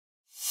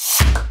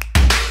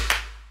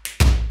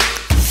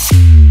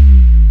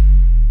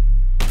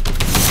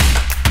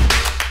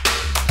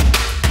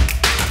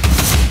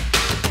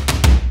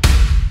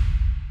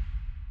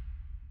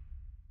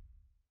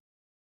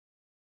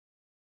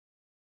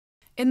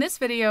In this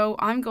video,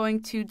 I'm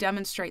going to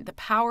demonstrate the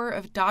power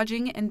of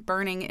dodging and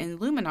burning in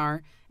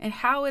Luminar and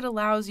how it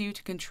allows you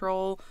to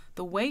control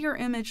the way your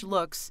image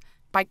looks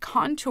by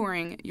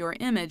contouring your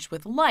image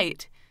with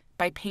light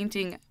by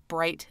painting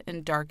bright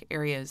and dark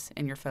areas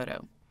in your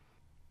photo.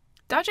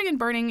 Dodging and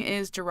burning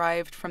is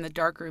derived from the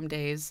darkroom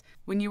days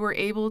when you were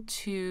able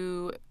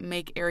to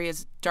make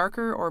areas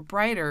darker or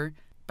brighter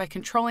by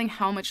controlling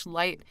how much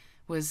light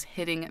was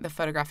hitting the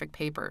photographic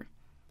paper.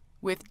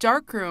 With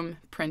darkroom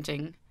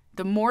printing,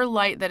 the more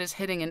light that is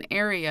hitting an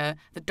area,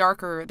 the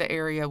darker the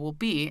area will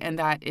be, and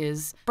that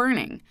is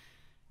burning.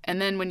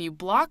 And then when you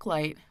block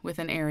light with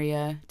an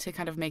area to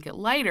kind of make it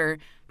lighter,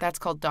 that's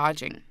called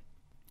dodging.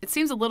 It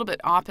seems a little bit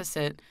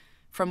opposite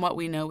from what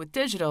we know with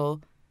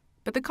digital,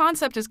 but the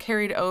concept is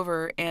carried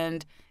over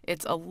and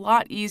it's a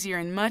lot easier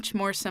and much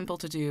more simple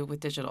to do with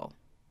digital.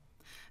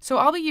 So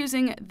I'll be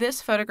using this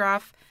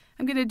photograph.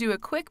 I'm going to do a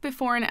quick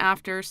before and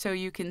after so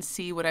you can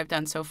see what I've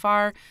done so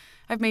far.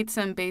 I've made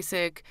some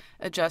basic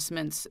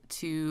adjustments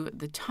to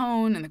the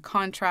tone and the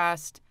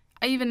contrast.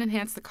 I even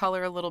enhanced the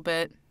color a little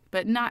bit,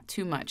 but not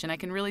too much. And I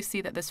can really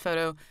see that this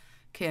photo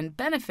can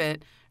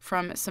benefit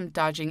from some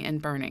dodging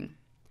and burning.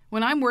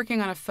 When I'm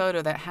working on a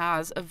photo that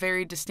has a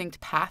very distinct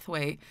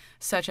pathway,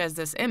 such as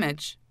this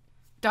image,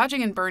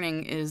 dodging and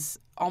burning is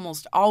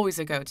almost always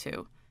a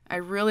go-to. I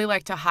really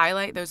like to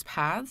highlight those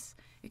paths.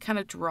 It kind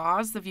of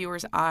draws the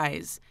viewer's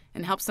eyes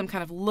and helps them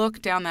kind of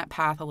look down that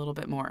path a little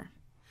bit more.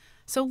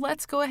 So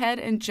let's go ahead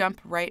and jump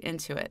right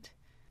into it.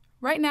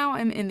 Right now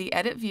I'm in the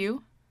edit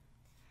view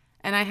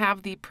and I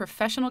have the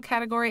professional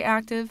category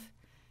active,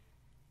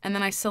 and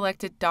then I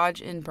selected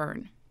dodge and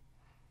burn.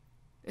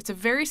 It's a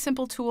very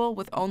simple tool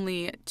with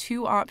only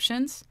 2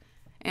 options,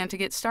 and to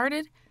get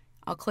started,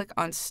 I'll click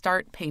on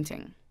Start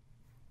Painting.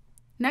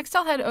 Next,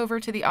 I'll head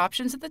over to the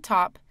options at the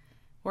top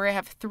where I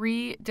have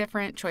 3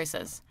 different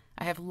choices.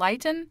 I have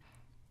Lighten,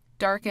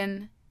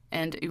 Darken,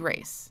 and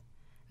Erase.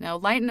 Now,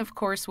 Lighten, of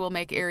course, will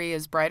make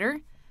areas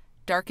brighter,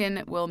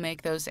 Darken will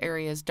make those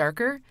areas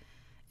darker,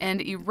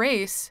 and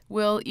Erase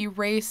will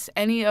erase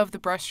any of the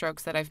brush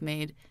strokes that I've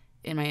made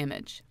in my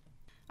image.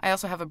 I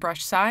also have a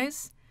brush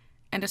size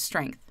and a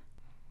strength.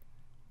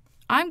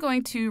 I'm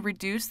going to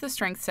reduce the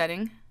strength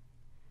setting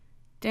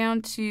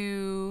down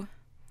to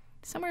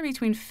somewhere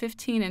between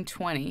 15 and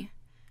 20.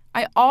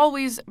 I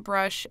always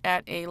brush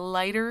at a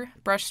lighter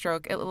brush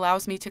stroke. It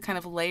allows me to kind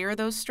of layer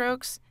those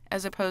strokes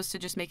as opposed to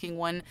just making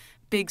one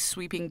big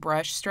sweeping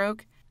brush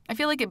stroke. I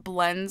feel like it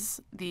blends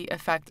the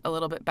effect a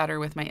little bit better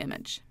with my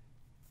image.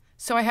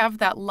 So I have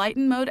that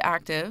lighten mode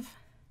active,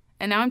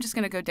 and now I'm just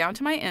going to go down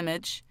to my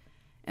image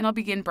and I'll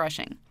begin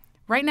brushing.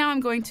 Right now I'm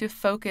going to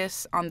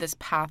focus on this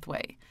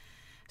pathway.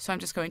 So I'm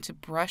just going to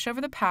brush over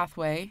the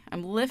pathway.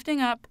 I'm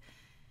lifting up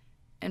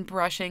and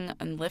brushing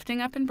and lifting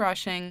up and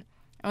brushing.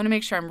 I want to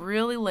make sure I'm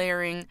really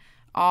layering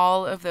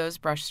all of those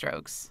brush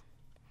strokes.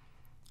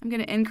 I'm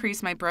going to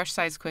increase my brush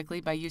size quickly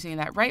by using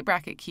that right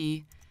bracket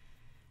key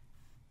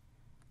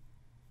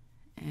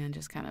and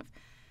just kind of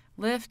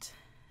lift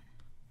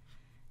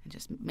and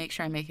just make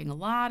sure I'm making a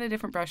lot of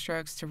different brush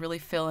strokes to really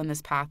fill in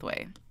this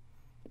pathway.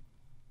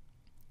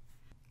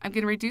 I'm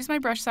going to reduce my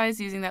brush size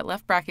using that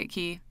left bracket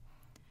key,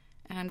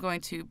 and I'm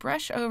going to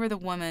brush over the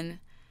woman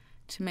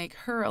to make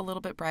her a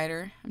little bit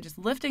brighter. I'm just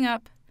lifting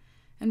up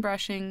and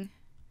brushing,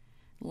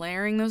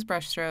 layering those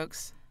brush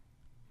strokes.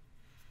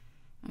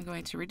 I'm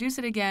going to reduce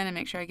it again and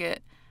make sure I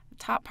get the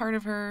top part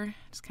of her,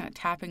 just kind of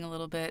tapping a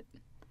little bit.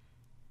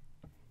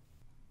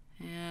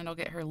 And I'll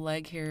get her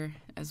leg here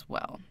as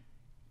well.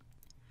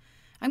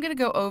 I'm going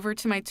to go over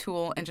to my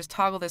tool and just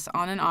toggle this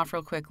on and off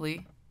real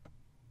quickly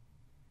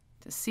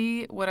to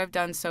see what I've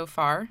done so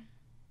far.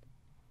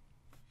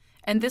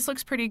 And this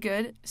looks pretty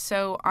good,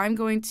 so I'm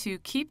going to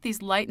keep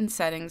these lighten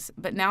settings,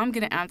 but now I'm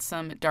going to add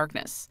some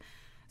darkness.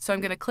 So I'm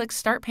going to click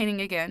Start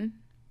Painting again,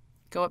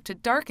 go up to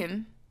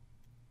Darken.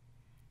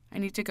 I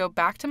need to go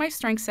back to my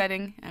strength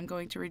setting. I'm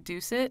going to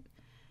reduce it.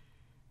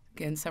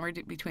 Again, somewhere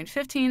between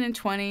 15 and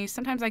 20.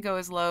 Sometimes I go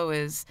as low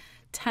as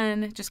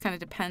 10. It just kind of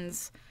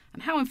depends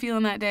on how I'm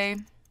feeling that day.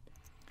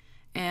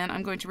 And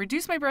I'm going to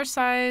reduce my brush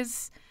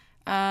size.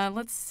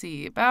 Let's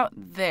see, about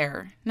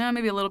there. No,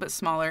 maybe a little bit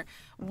smaller.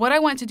 What I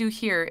want to do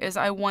here is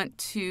I want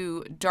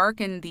to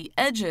darken the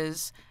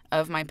edges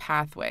of my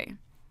pathway.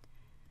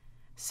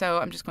 So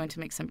I'm just going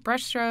to make some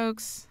brush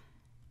strokes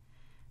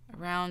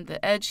around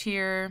the edge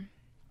here.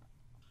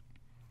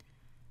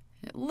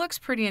 It looks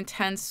pretty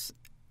intense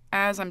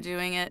as I'm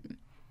doing it,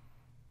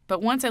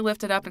 but once I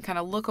lift it up and kind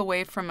of look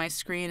away from my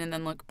screen and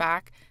then look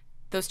back,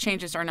 those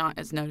changes are not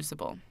as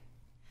noticeable.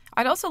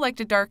 I'd also like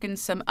to darken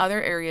some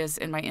other areas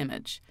in my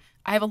image.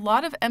 I have a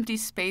lot of empty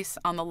space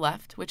on the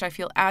left, which I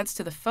feel adds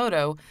to the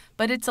photo,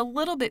 but it's a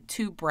little bit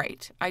too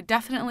bright. I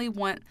definitely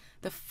want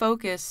the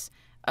focus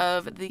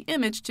of the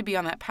image to be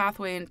on that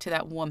pathway and to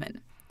that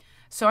woman.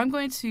 So I'm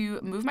going to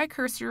move my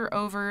cursor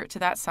over to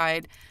that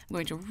side. I'm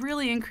going to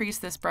really increase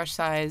this brush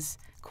size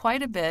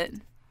quite a bit,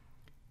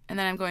 and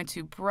then I'm going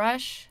to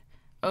brush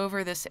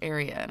over this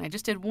area. And I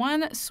just did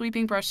one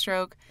sweeping brush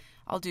stroke.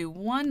 I'll do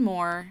one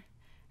more,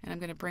 and I'm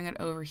going to bring it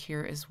over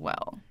here as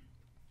well.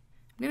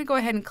 I'm I'm going to go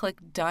ahead and click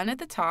Done at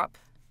the top.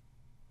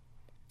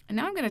 And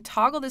now I'm going to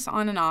toggle this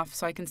on and off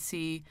so I can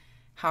see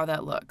how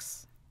that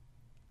looks.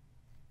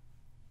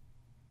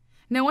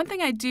 Now, one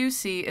thing I do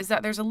see is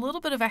that there's a little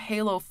bit of a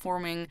halo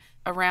forming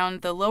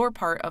around the lower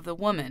part of the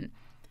woman.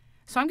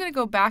 So I'm going to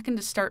go back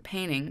into Start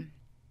Painting.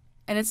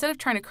 And instead of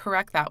trying to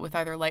correct that with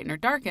either lighten or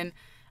darken,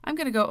 I'm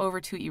going to go over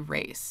to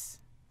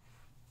Erase.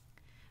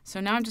 So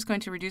now I'm just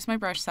going to reduce my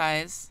brush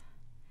size.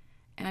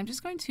 And I'm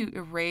just going to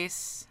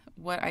erase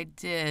what I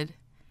did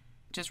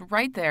just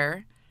right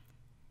there.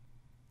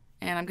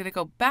 And I'm going to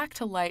go back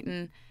to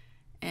Lighten.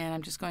 And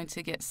I'm just going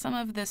to get some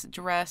of this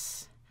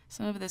dress,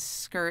 some of this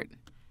skirt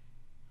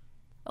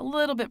a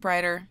little bit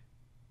brighter,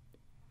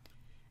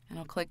 and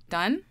I'll click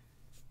Done.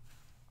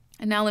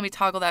 And now let me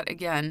toggle that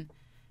again,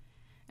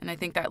 and I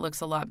think that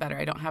looks a lot better.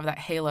 I don't have that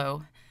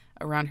halo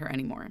around her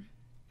anymore.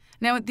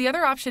 Now, the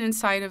other option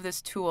inside of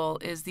this tool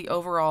is the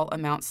overall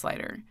amount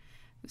slider.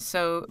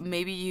 So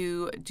maybe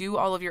you do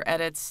all of your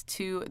edits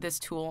to this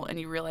tool and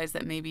you realize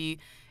that maybe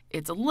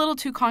it's a little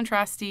too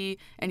contrasty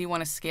and you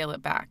want to scale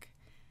it back.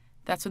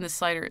 That's when the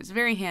slider is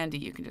very handy.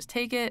 You can just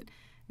take it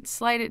and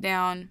slide it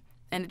down,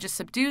 and it just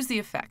subdues the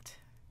effect.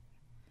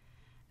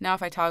 Now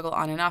if I toggle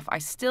on and off, I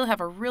still have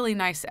a really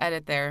nice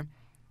edit there,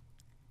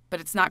 but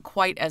it's not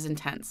quite as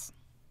intense.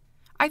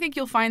 I think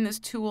you'll find this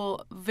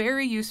tool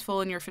very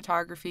useful in your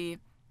photography.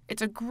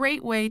 It's a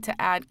great way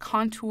to add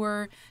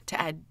contour, to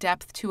add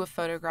depth to a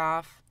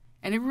photograph,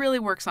 and it really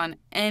works on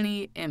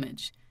any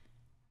image.